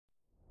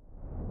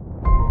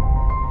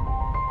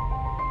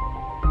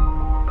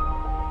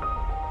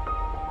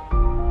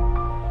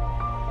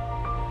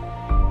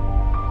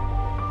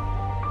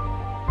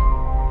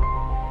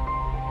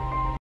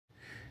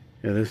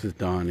Yeah, this is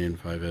Don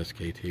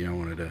N5SKT. I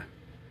wanted to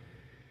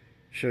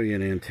show you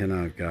an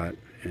antenna I've got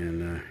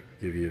and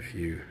give you a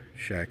few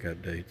shack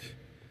updates.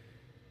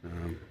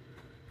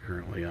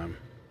 Currently I'm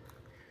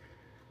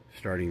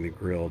starting the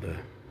grill to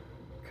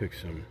cook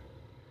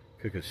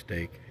a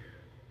steak.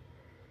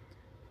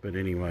 But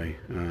anyway,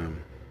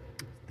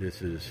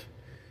 this is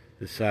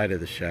the side of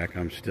the shack.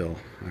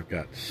 I've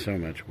got so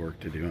much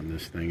work to do on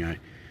this thing.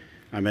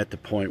 I'm at the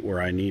point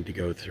where I need to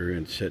go through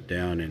and sit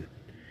down and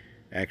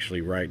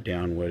actually write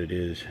down what it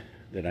is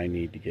that I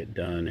need to get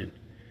done and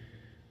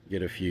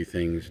get a few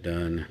things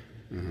done.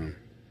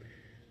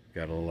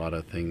 Got a lot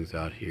of things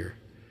out here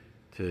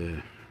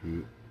to,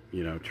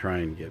 try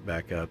and get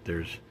back up.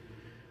 There's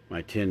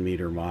my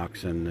 10-meter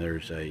mocks, and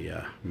there's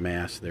a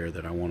mast there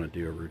that I want to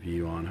do a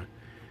review on. I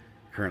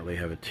currently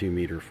have a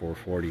 2-meter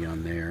 440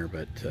 on there,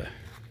 but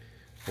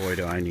boy,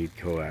 do I need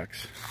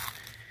coax.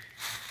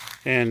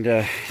 And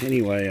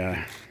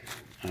anyway,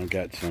 I've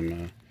got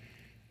some,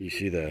 you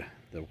see the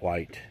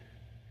white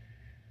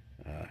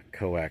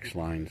coax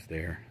lines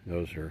there.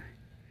 Those are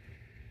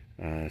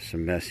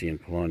some Messi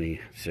and Poloni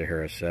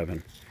Sahara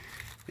 7,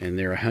 and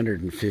they're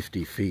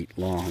 150 feet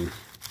long,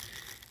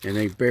 and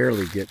they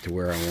barely get to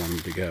where I want them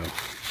to go.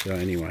 So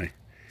anyway,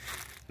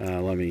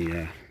 let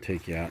me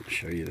take you out and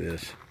show you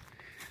this.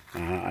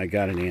 I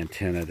got an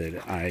antenna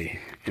that I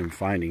am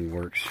finding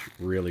works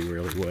really,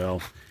 really well,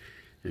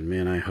 and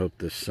man, I hope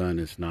the sun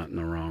is not in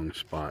the wrong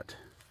spot.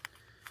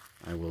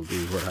 I will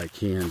do what I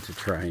can to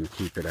try and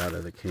keep it out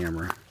of the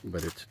camera,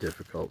 but it's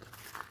difficult.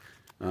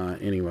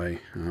 Anyway,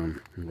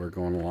 we're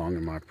going along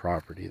in my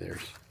property.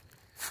 There's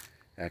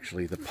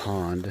actually the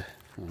pond.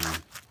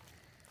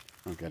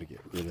 I've got to get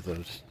rid of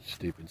those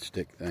stupid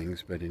stick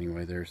things, but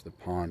anyway, there's the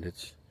pond.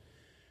 It's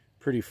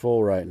pretty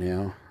full right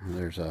now.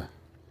 There's a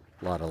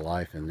lot of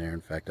life in there.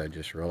 In fact, I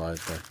just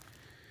realized I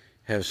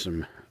have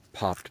some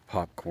popped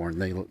popcorn.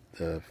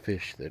 The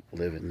fish that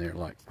live in there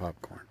like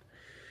popcorn.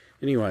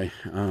 Anyway,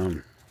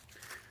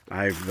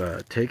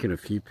 I've taken a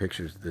few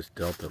pictures of this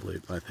delta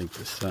loop. I think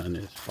the sun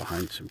is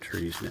behind some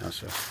trees now,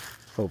 so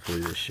hopefully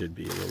this should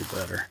be a little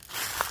better.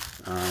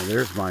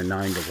 There's my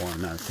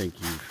 9-to-1. I think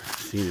you've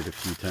seen it a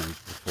few times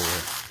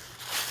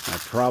before. I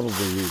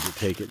probably need to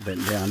take it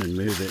bent down and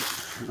move it.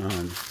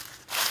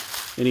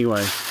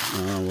 Anyway,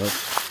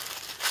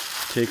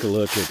 let's take a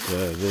look at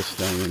this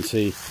thing and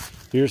see.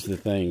 Here's the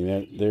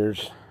thing.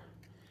 There's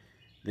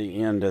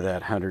the end of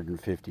that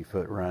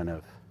 150-foot run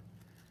of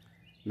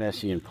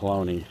Messi and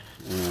Poloni,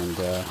 and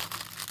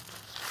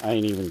I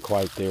ain't even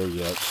quite there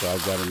yet, so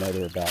I've got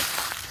another about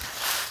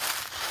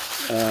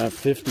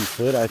 50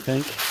 foot, I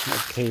think,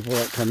 of cable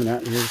coming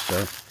out here,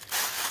 so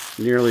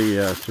nearly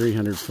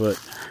 300 foot.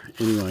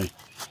 Anyway,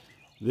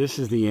 this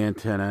is the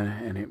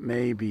antenna, and it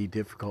may be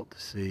difficult to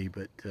see,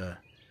 but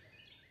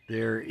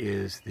there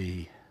is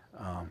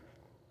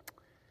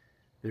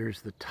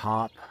there's the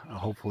top.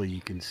 Hopefully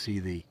you can see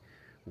the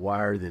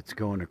wire that's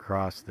going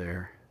across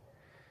there.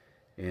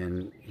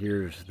 And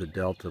here's the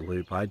delta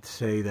loop. I'd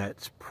say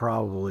that's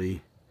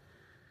probably,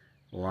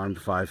 well, I'm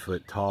 5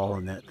 foot tall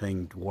and that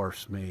thing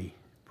dwarfs me,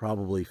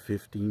 probably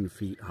 15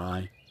 feet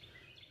high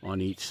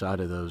on each side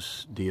of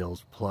those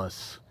deals,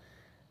 plus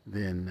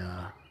then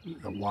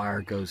the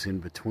wire goes in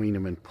between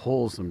them and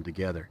pulls them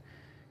together.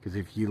 Because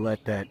if you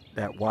let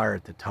that wire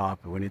at the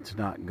top, when it's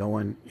not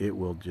going, it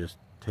will just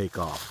take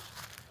off.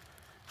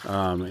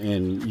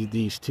 And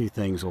these two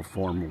things will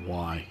form a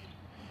Y.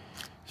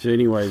 So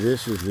anyway,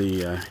 this is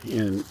the,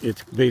 and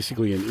it's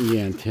basically an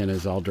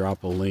EANTENNAs. I'll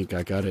drop a link.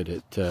 I got it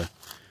at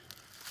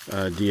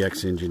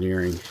DX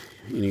Engineering.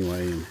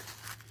 Anyway, and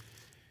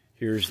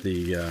here's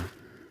the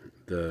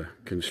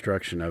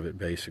construction of it.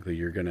 Basically,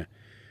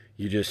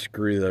 you just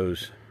screw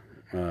those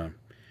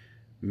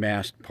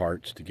mast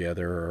parts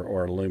together,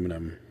 or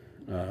aluminum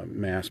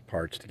mast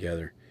parts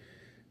together.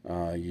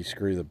 You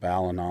screw the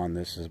ballon on.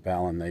 This is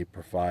ballon they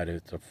provide.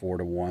 It's a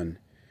 4-to-1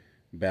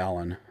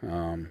 ballon,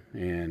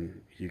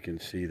 and you can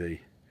see the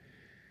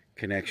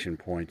connection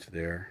points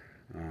there,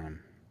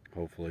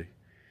 hopefully.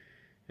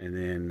 And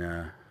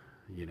then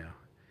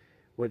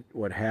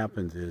what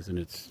happens is, and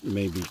it's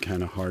maybe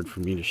kind of hard for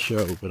me to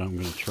show, but I'm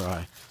going to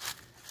try.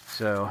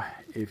 So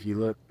if you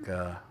look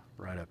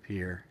right up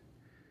here,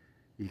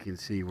 you can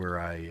see where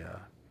I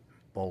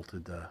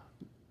bolted the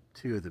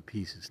two of the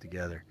pieces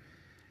together.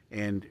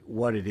 And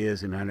what it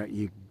is, and I know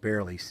you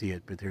barely see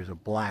it, but there's a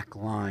black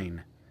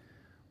line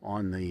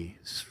on the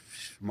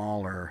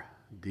smaller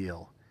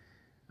deal,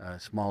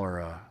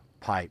 smaller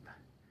pipe,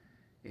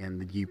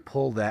 and you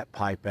pull that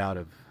pipe out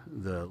of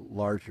the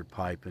larger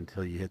pipe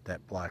until you hit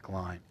that black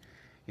line,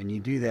 and you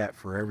do that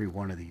for every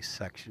one of these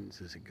sections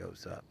as it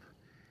goes up,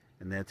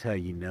 and that's how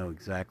you know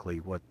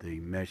exactly what the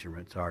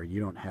measurements are.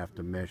 You don't have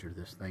to measure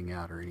this thing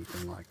out or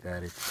anything like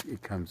that.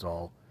 It comes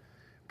all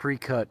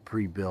pre-cut,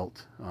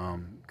 pre-built,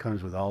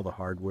 comes with all the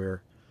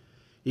hardware,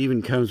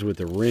 even comes with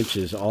the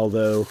wrenches,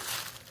 although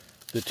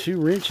the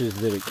 2 wrenches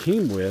that it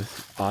came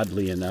with,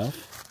 oddly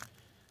enough,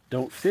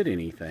 don't fit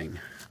anything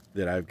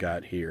that I've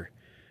got here.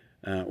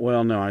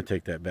 Well, no, I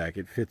take that back.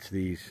 It fits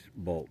these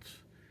bolts.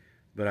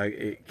 but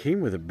it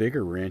came with a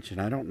bigger wrench, and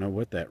I don't know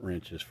what that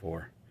wrench is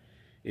for.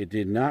 It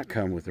did not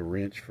come with a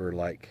wrench for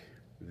like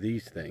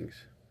these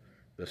things,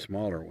 the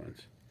smaller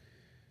ones.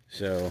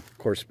 So, of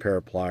course, a pair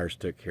of pliers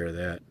took care of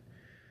that.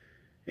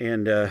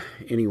 And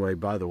anyway,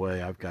 by the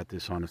way, I've got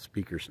this on a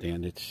speaker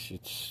stand.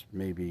 It's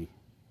maybe,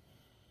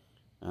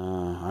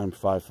 I'm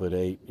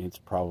 5'8". It's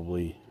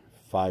probably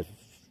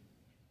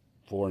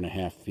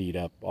 4.5 feet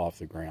up off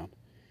the ground.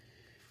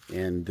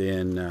 And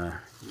then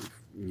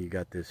you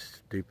got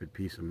this stupid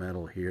piece of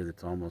metal here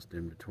that's almost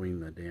in between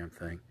the damn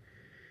thing.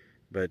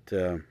 But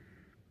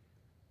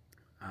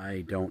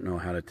I don't know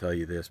how to tell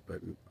you this, but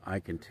I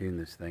can tune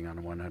this thing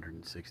on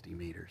 160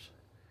 meters.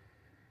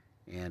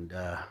 And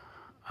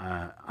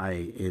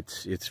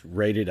it's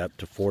rated up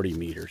to 40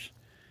 meters.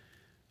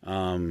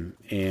 And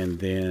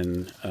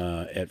then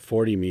at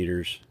 40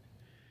 meters,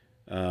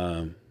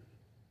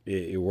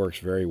 it works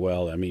very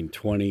well. I mean,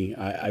 20,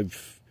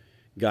 I've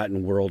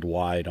gotten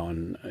worldwide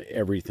on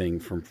everything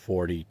from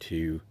 40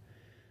 to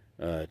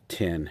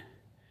 10.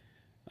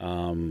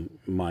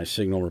 My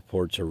signal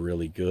reports are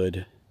really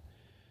good,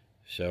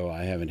 so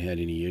I haven't had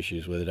any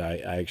issues with it. I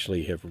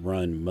actually have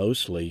run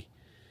mostly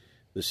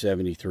the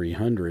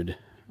 7300,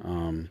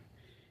 and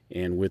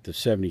with the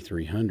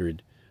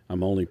 7300,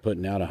 I'm only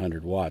putting out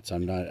 100 watts.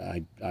 I'm not,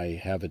 I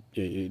have it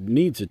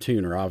needs a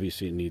tuner.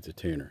 Obviously it needs a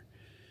tuner.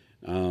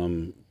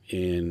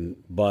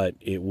 But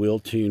it will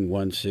tune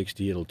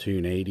 160, it'll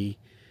tune 80.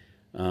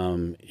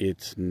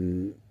 It's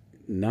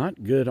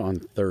not good on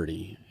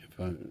 30.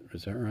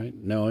 Is that right?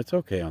 No, it's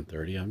okay on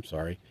 30. I'm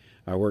sorry.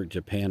 I worked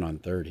Japan on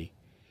 30.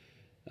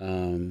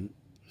 Yeah,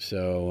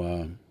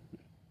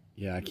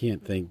 I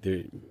can't think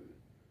there.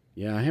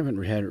 Yeah, I haven't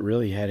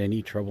really had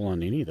any trouble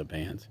on any of the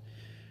bands.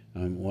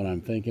 What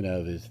I'm thinking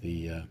of is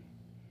the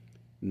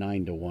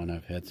 9-to-1.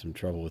 I've had some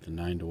trouble with the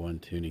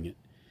 9-to-1 tuning it.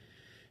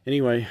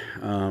 Anyway,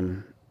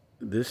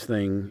 this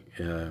thing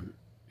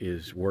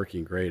is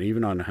working great.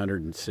 Even on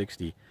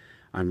 160,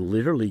 I'm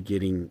literally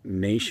getting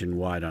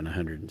nationwide on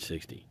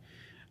 160.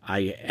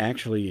 I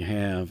actually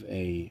have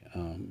a,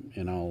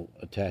 and I'll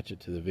attach it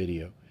to the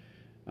video,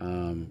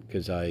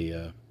 because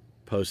I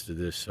posted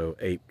this so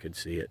Ape could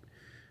see it.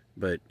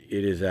 But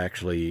it is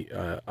actually,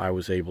 I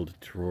was able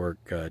to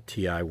work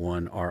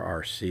TI1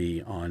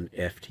 RRC on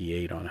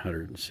FT8 on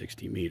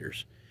 160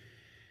 meters.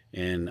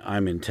 And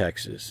I'm in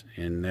Texas,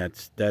 and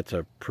that's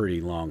a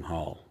pretty long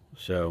haul.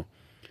 So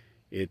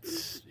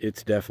it's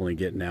definitely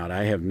getting out.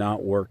 I have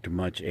not worked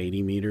much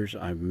 80 meters.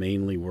 I've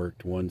mainly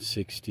worked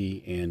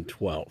 160 and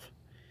 12.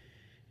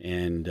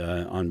 And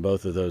on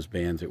both of those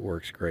bands, it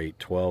works great.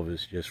 12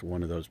 is just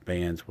one of those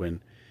bands.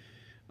 When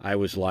I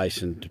was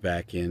licensed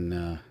back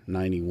in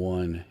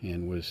 91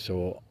 and was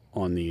so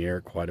on the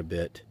air quite a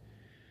bit,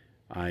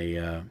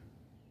 I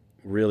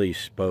really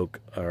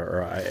spoke,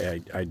 or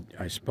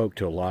I spoke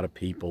to a lot of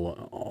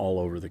people all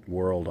over the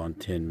world on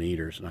 10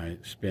 meters, and I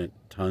spent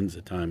tons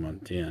of time on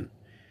 10.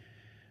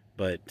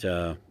 But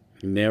the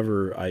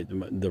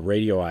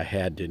radio I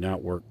had did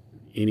not work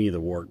any of the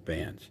work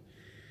bands.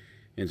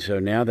 And so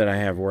now that I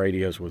have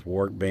radios with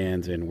work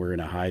bands and we're in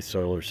a high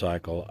solar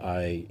cycle,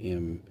 I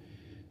am,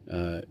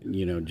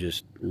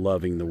 just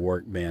loving the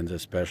work bands,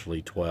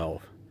 especially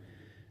 12.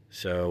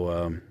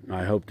 So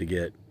I hope to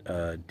get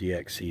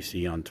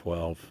DXCC on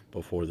 12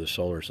 before the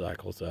solar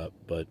cycle's up,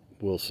 but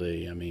we'll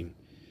see. I mean,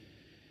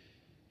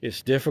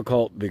 it's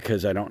difficult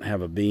because I don't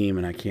have a beam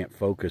and I can't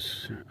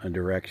focus a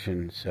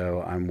direction,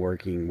 so I'm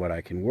working what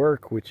I can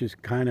work, which is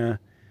kind of,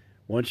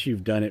 once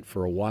you've done it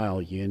for a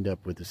while, you end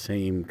up with the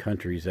same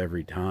countries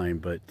every time,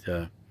 but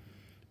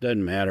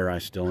doesn't matter. I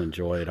still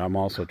enjoy it. I'm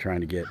also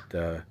trying to get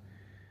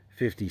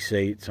 50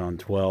 sates on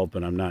 12,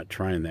 but I'm not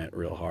trying that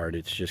real hard.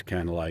 It's just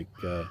kind of like,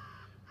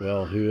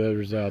 well,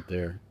 whoever's out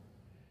there.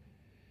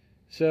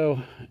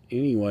 So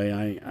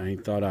anyway, I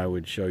thought I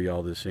would show you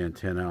all this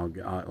antenna.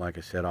 Like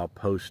I said, I'll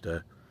post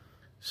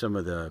some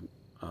of the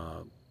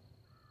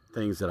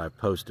things that I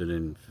posted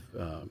in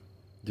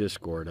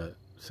Discord,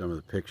 some of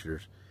the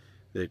pictures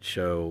that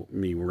show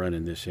me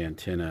running this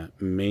antenna,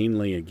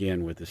 mainly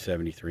again with the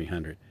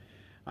 7300.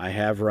 I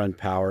have run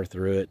power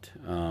through it,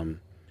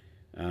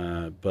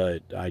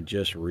 but I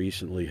just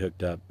recently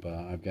hooked up,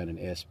 I've got an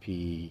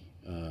SP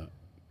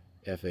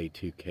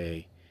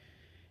FA2K,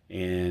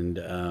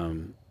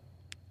 and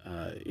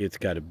it's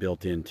got a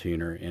built-in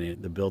tuner, and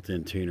the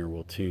built-in tuner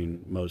will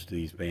tune most of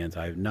these bands.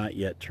 I have not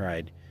yet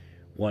tried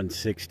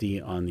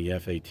 160 on the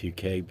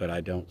FA2K, but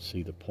I don't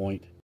see the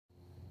point.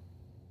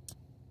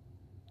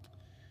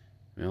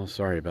 Well,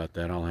 sorry about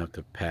that. I'll have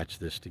to patch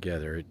this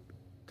together.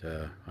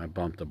 I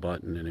bumped a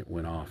button and it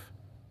went off.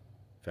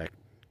 In fact,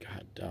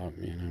 God dog,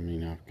 man, I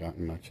mean, I've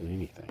gotten much of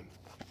anything.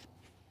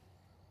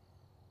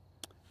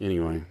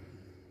 Anyway.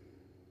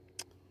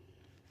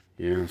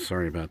 Yeah,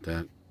 sorry about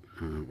that.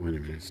 Wait a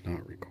minute, it's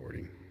not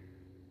recording.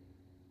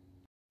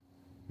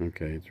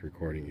 Okay, it's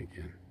recording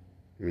again.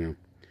 Yeah.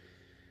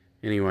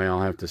 Anyway,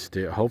 I'll have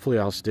to hopefully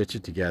I'll stitch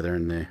it together,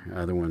 and the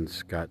other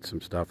one's got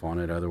some stuff on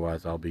it.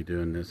 Otherwise, I'll be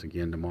doing this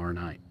again tomorrow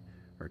night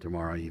or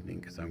tomorrow evening,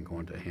 because I'm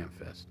going to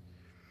Hamfest.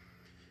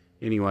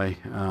 Anyway,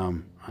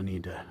 I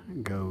need to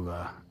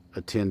go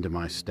attend to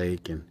my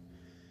steak and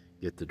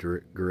get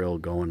the grill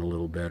going a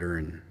little better,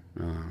 and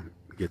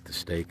get the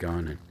steak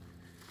on and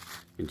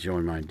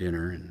enjoy my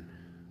dinner,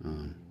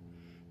 and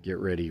get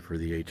ready for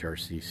the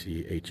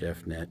HRCC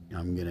HF net.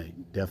 I'm going to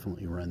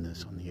definitely run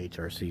this on the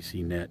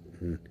HRCC net,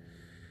 and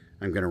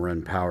I'm going to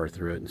run power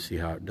through it and see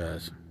how it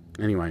does.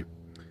 Anyway,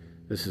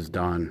 this is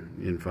Don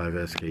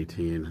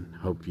N5SKT, and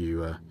hope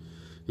you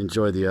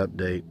enjoy the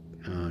update.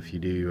 If you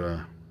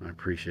do, I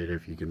appreciate it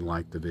if you can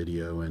like the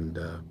video and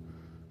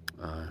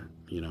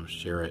you know,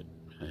 share it,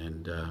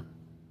 and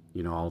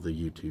you know, all the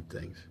YouTube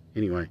things.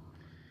 Anyway,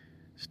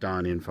 it's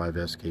Don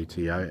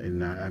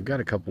N5SKT. I've got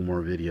a couple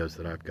more videos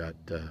that I've got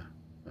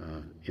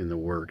in the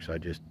works. I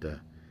just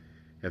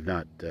have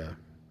not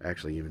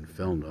actually even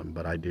filmed them,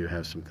 but I do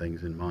have some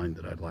things in mind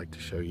that I'd like to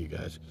show you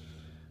guys.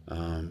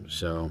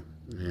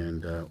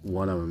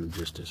 One of them,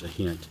 just as a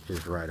hint,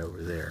 is right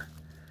over there,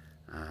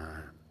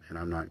 and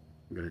I'm not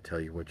going to tell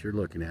you what you're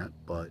looking at,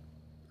 but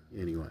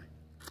anyway,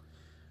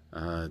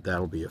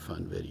 that'll be a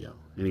fun video.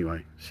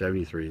 Anyway,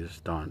 73 is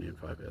Don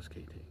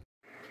N5SKT.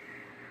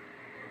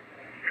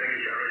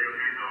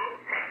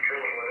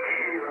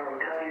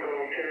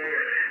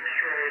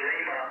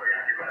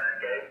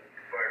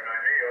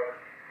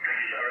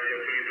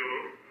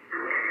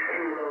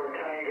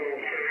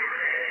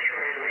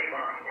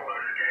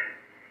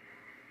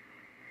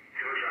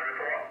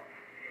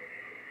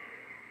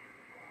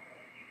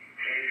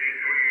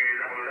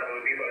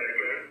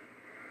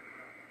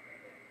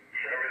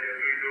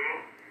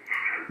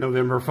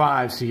 November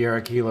 5,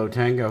 Sierra Kilo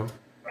Tango.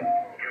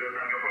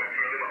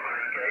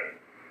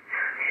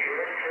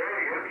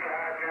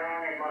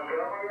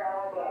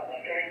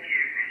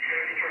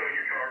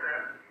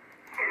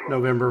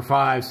 November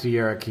 5,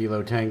 Sierra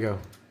Kilo Tango.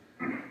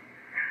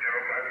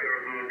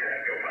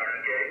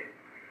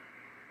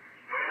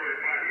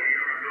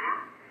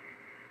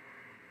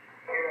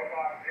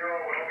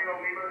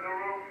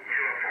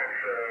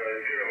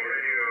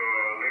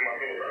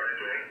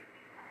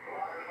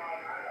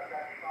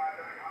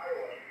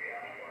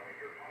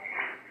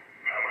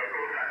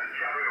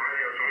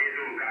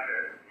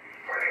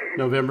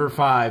 November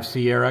 5,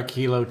 Sierra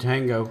Kilo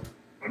Tango.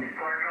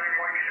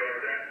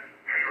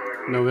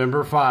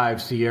 November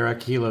 5, Sierra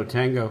Kilo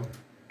Tango.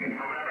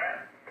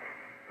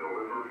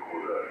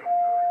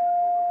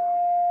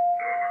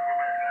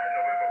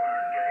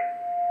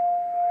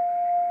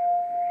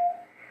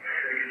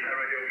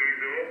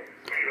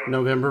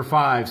 November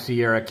 5,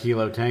 Sierra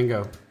Kilo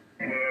Tango.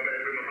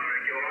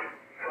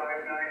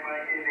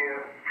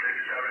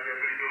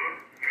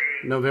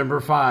 November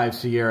 5,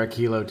 Sierra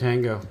Kilo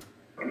Tango.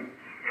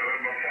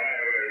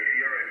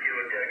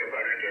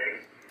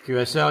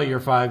 QSL,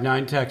 you're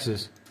 59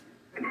 Texas.